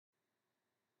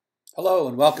Hello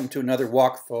and welcome to another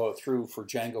walkthrough for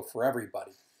Django for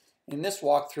Everybody. In this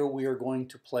walkthrough we are going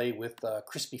to play with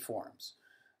Crispy Forms.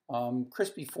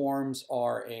 Crispy Forms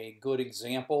are a good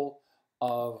example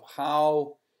of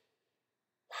how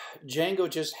Django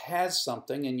just has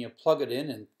something and you plug it in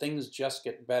and things just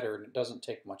get better and it doesn't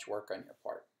take much work on your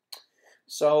part.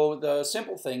 So the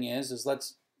simple thing is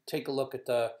let's take a look at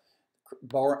a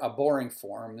boring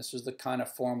form. This is the kind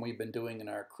of form we've been doing in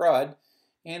our CRUD.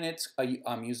 And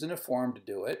I'm using a form to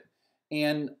do it,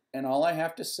 and all I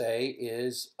have to say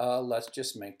is let's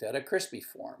just make that a crispy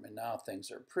form. And now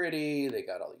things are pretty. They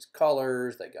got all these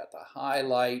colors. They got the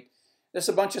highlight. There's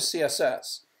a bunch of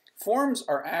CSS. Forms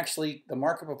are actually, the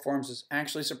markup of forms is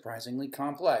actually surprisingly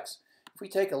complex. If we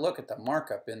take a look at the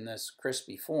markup in this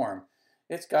crispy form,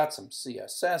 it's got some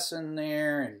CSS in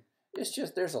there, and it's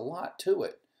just, there's a lot to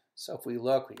it. So if we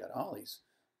look, we got all these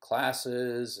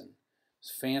classes and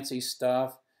fancy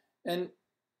stuff, and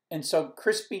so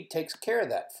Crispy takes care of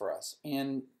that for us.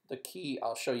 And the key,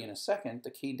 I'll show you in a second,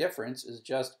 the key difference is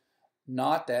just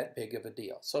not that big of a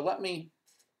deal. So let me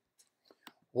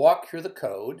walk through the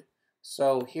code.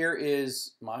 So here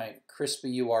is my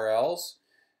Crispy URLs.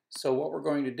 So what we're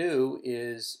going to do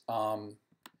is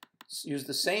use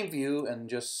the same view and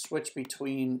just switch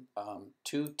between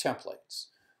two templates,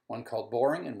 one called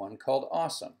boring and one called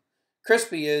awesome.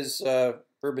 Crispy is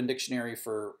Urban Dictionary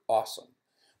for awesome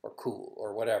or cool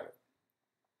or whatever.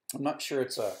 I'm not sure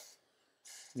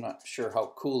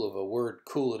how cool of a word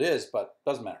cool it is, but it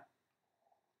doesn't matter.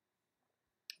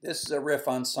 This is a riff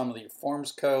on some of the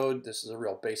forms code. This is a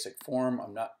real basic form. I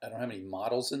don't have any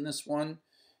models in this one,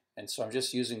 and so I'm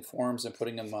just using forms and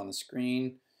putting them on the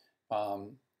screen.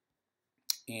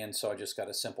 And so I just got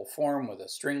a simple form with a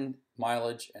string,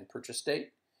 mileage, and purchase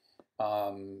date.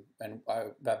 And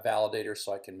that validator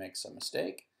so I can make some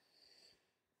mistake.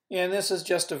 And this is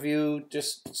just a view,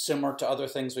 just similar to other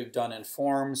things we've done in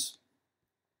forms.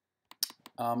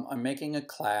 I'm making a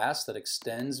class that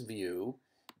extends view,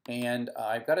 and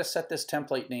I've got to set this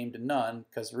template name to none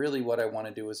because really what I want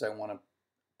to do is I want to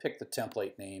pick the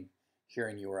template name here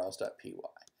in urls.py.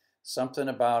 Something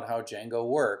about how Django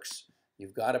works,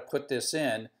 you've got to put this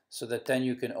in so that then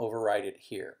you can override it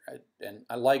here. And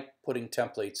I like putting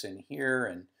templates in here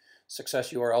and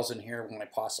success URLs in here when I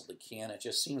possibly can. It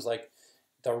just seems like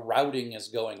the routing is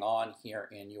going on here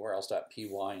in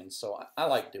urls.py, and so I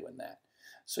like doing that.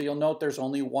 So you'll note there's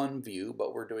only one view,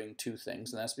 but we're doing two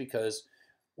things, and that's because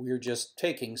we're just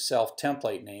taking self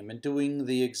template name and doing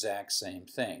the exact same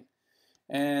thing.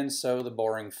 And so the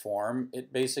boring form,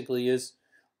 it basically is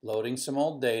loading some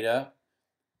old data,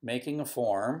 making a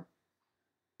form,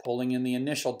 pulling in the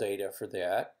initial data for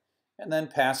that, and then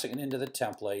passing it into the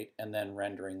template and then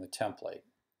rendering the template.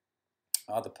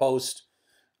 The post,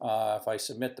 if I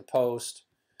submit the post,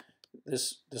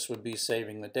 this would be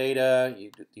saving the data.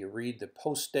 You read the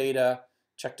post data,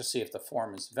 check to see if the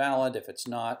form is valid. If it's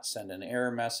not, send an error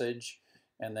message,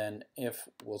 and then if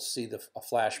we'll see a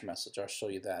flash message. I'll show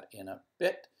you that in a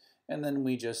bit, and then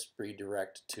we just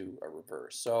redirect to a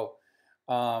reverse. So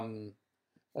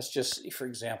let's just see, for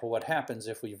example, what happens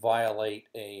if we violate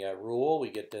a rule. We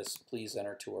get this, please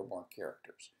enter 2 or more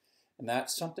characters. And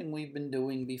that's something we've been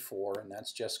doing before, and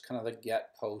that's just kind of the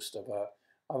get post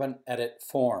of an edit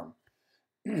form.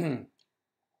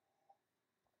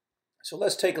 So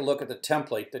let's take a look at the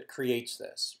template that creates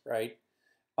this, right?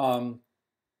 We're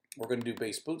going to do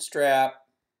base bootstrap,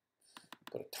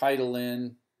 put a title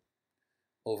in,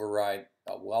 override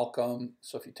a welcome.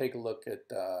 So if you take a look at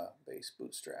base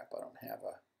bootstrap,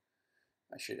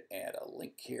 I should add a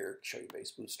link here to show you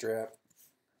base bootstrap.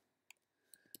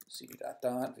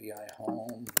 cd.vi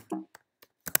home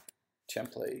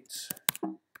templates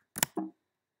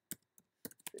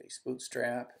base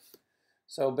bootstrap.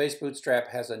 So base bootstrap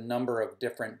has a number of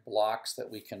different blocks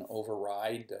that we can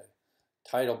override. The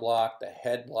title block, the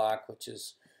head block, which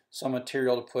is some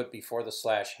material to put before the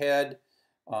 /head,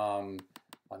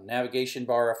 a navigation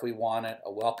bar if we want it,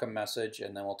 a welcome message,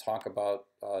 and then we'll talk about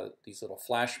these little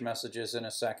flash messages in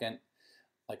a second,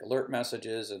 like alert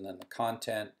messages, and then the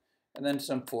content, and then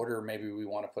some footer. Maybe we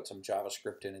want to put some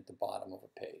JavaScript in at the bottom of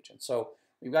a page. And so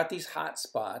we've got these hot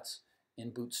spots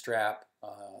in Bootstrap,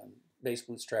 base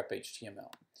Bootstrap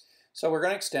HTML. So we're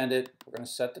going to extend it. We're going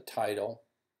to set the title.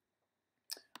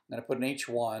 I'm going to put an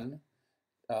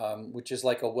H1, which is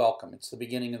like a welcome. It's the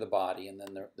beginning of the body, and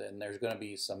then there's going to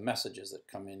be some messages that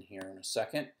come in here in a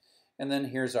second. And then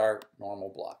here's our normal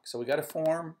block. So we got a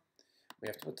form. We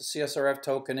have to put the CSRF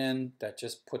token in. That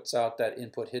just puts out that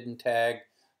input hidden tag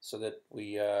so that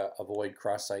we avoid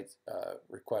cross-site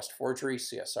request forgery,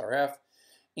 CSRF.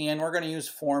 And we're going to use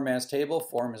form as table.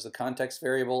 Form is the context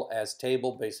variable. As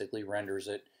table basically renders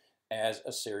it as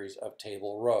a series of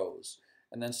table rows.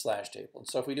 And then slash table. And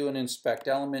so if we do an inspect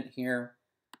element here,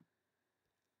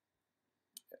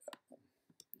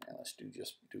 and let's do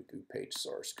page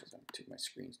source because my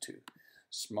screen's too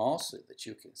small so that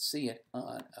you can see it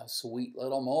on a sweet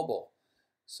little mobile.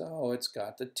 So it's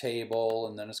got the table,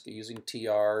 and then it's using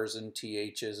TRs and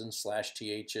THs and slash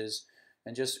THs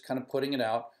and just kind of putting it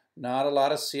out. Not a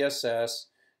lot of CSS.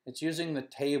 It's using the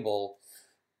table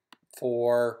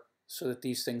so that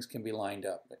these things can be lined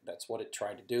up. That's what it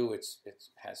tried to do. It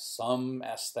has some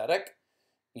aesthetic,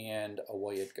 and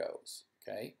away it goes.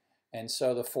 Okay, and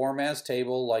so the form as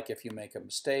table, like if you make a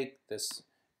mistake, this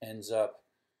ends up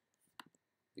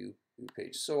view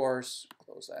page source.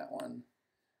 Close that one.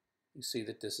 You see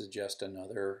that this is just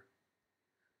another,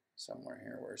 somewhere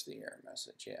here, where's the error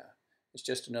message? Yeah, it's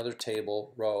just another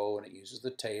table row, and it uses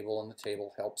the table, and the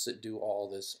table helps it do all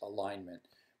this alignment.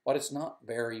 But it's not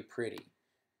very pretty,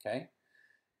 okay?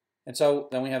 And so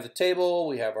then we have the table,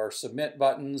 we have our submit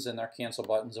buttons and our cancel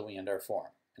buttons, and we end our form.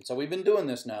 And so we've been doing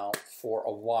this now for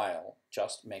a while,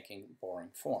 just making boring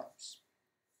forms.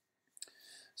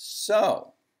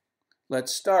 So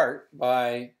let's start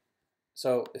by,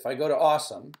 so if I go to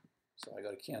awesome, so I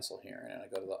go to cancel here, and I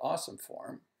go to the awesome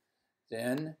form,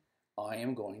 then I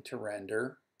am going to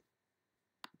render,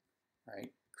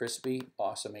 right, crispy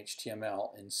awesome HTML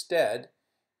instead.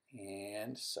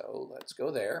 And so let's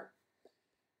go there.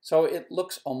 So it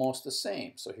looks almost the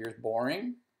same. So here's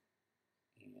boring,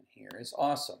 and here is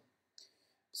awesome.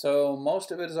 So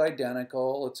most of it is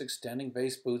identical. It's extending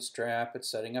base bootstrap, it's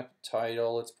setting up a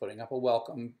title, it's putting up a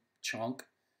welcome chunk.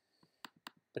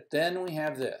 But then we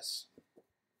have this.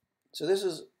 So this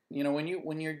is, you know,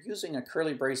 when you're using a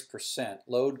curly brace %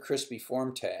 load crispy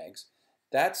form tags,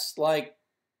 that's like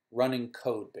running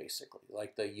code basically,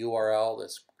 like the URL,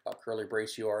 this curly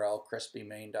brace URL crispy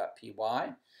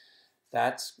main.py.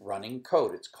 That's running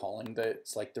code. It's calling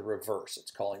it's like the reverse.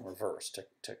 It's calling reverse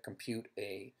to compute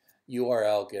a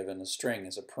URL given a string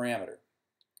as a parameter.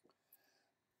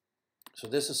 So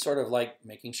this is sort of like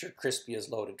making sure crispy is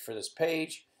loaded for this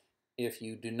page. If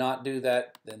you do not do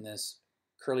that, then this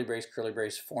curly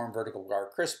brace form vertical bar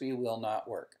crispy will not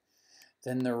work.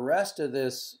 Then the rest of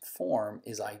this form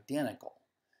is identical,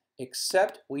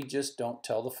 except we just don't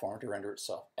tell the form to render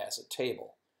itself as a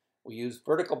table. We use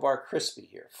vertical bar crispy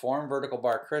here, form vertical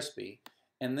bar crispy,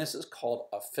 and this is called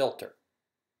a filter.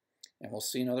 And we'll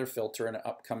see another filter in an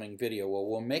upcoming video where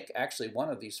we'll make actually one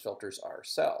of these filters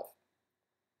ourselves.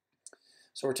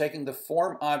 So we're taking the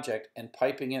form object and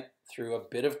piping it through a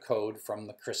bit of code from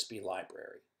the crispy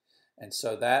library. And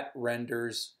so that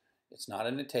renders, it's not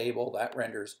in a table, that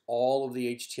renders all of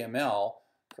the HTML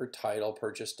for title,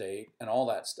 purchase date, and all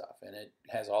that stuff. And it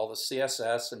has all the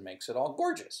CSS and makes it all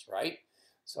gorgeous, right?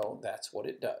 So that's what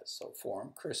it does. So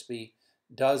form crispy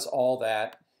does all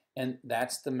that, and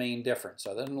that's the main difference.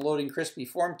 Other than loading crispy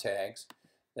form tags,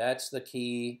 that's the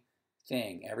key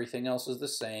thing. Everything else is the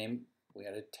same. We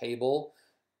had a table,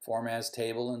 form as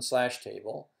table and slash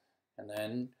table, and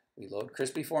then we load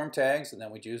crispy form tags, and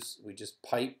then we just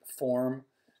pipe form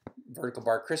vertical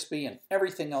bar crispy, and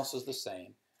everything else is the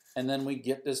same. And then we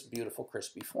get this beautiful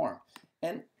crispy form.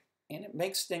 And it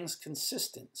makes things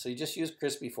consistent. So you just use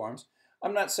crispy forms.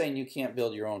 I'm not saying you can't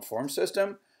build your own form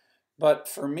system, but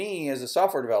for me as a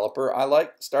software developer, I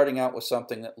like starting out with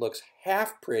something that looks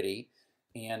half pretty,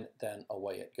 and then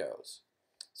away it goes.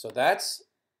 So that's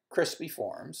crispy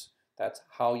forms. That's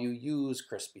how you use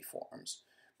crispy forms.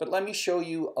 But let me show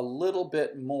you a little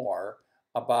bit more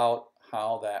about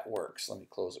how that works. Let me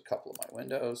close a couple of my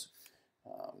windows.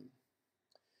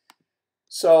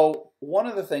 So one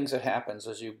of the things that happens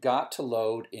is you've got to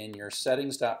load in your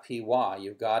settings.py,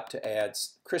 you've got to add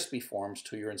crispy forms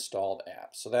to your installed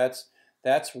app. So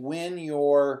that's when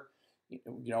you're,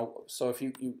 so if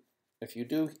you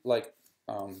do like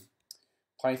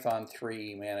Python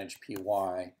 3 manage py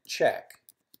check,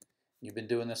 you've been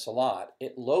doing this a lot,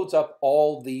 it loads up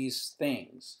all these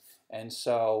things. And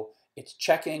so it's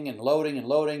checking and loading,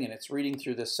 and it's reading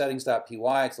through this settings.py,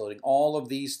 it's loading all of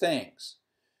these things.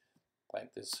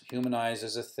 Like this humanize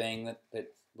is a thing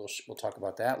that we'll talk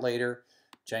about that later.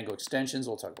 Django extensions,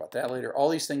 we'll talk about that later. All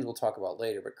these things we'll talk about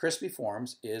later, but crispy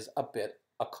forms is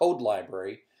a code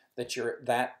library that you're at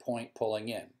that point pulling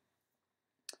in.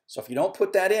 So if you don't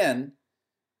put that in,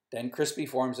 then crispy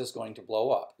forms is going to blow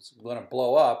up. It's going to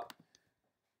blow up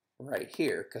right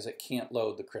here because it can't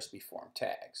load the crispy form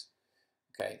tags.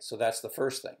 Okay, so that's the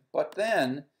first thing. But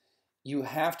then you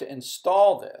have to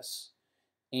install this,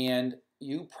 and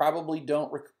you probably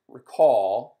don't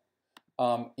recall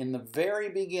In the very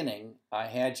beginning, I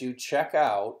had you check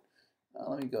out,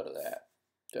 let me go to that,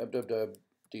 www.dj,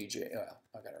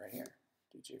 I got it right here,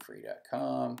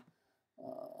 DJ4E.com,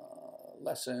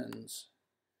 lessons,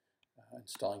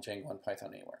 installing Django and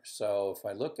Python anywhere. So if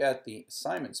I look at the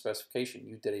assignment specification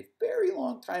you did a very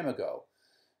long time ago,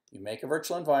 you make a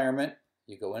virtual environment,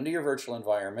 you go into your virtual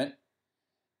environment,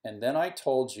 and then I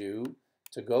told you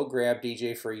to go grab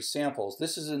DJ4E samples.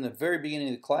 This is in the very beginning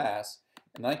of the class,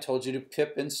 and I told you to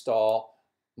pip install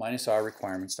 -r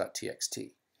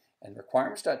requirements.txt. And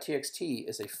requirements.txt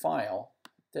is a file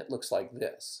that looks like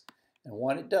this. And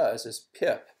what it does is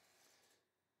pip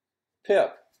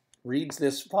reads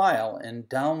this file and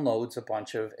downloads a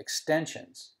bunch of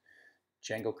extensions.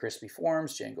 Django Crispy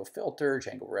Forms, Django Filter,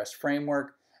 Django REST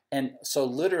Framework. And so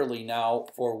literally now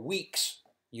for weeks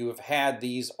you have had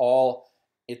these all,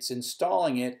 it's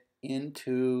installing it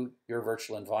into your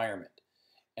virtual environment.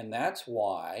 And that's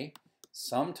why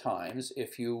sometimes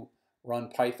if you run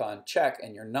Python check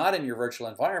and you're not in your virtual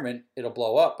environment, it'll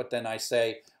blow up. But then I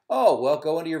say, oh, well,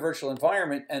 go into your virtual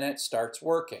environment and it starts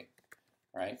working,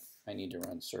 right? I need to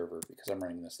run server because I'm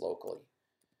running this locally.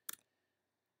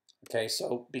 Okay,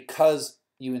 so because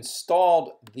you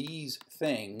installed these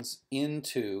things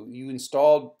into, you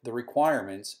installed the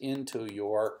requirements into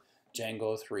your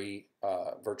Django 3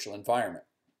 virtual environment.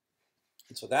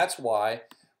 And so that's why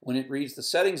when it reads the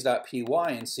settings.py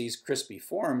and sees Crispy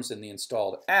Forms in the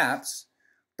installed apps,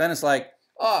 then it's like,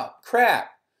 oh,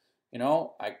 crap. You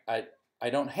know, I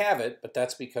don't have it, but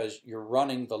that's because you're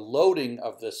running the loading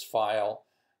of this file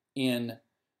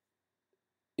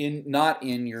not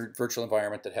in your virtual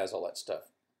environment that has all that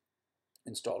stuff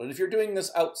installed. And if you're doing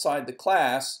this outside the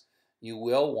class, you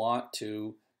will want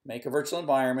to make a virtual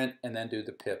environment and then do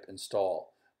the pip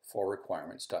install for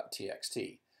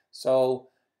requirements.txt. So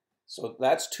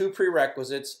that's two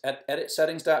prerequisites. Edit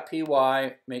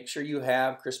settings.py, make sure you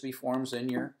have Crispy Forms in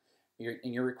your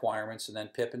requirements, and then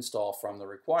pip install from the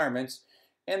requirements.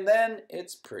 And then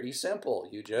it's pretty simple.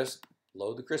 You just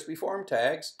load the Crispy Form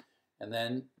tags and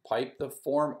then pipe the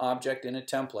form object in a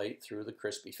template through the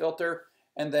Crispy filter,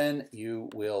 and then you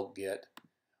will get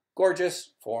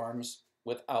gorgeous forms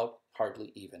without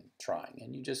hardly even trying,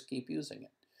 and you just keep using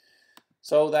it.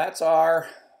 So that's our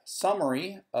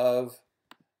summary of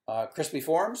Crispy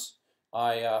Forms.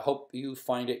 I hope you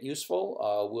find it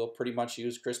useful. We'll pretty much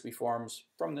use Crispy Forms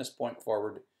from this point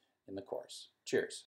forward in the course. Cheers.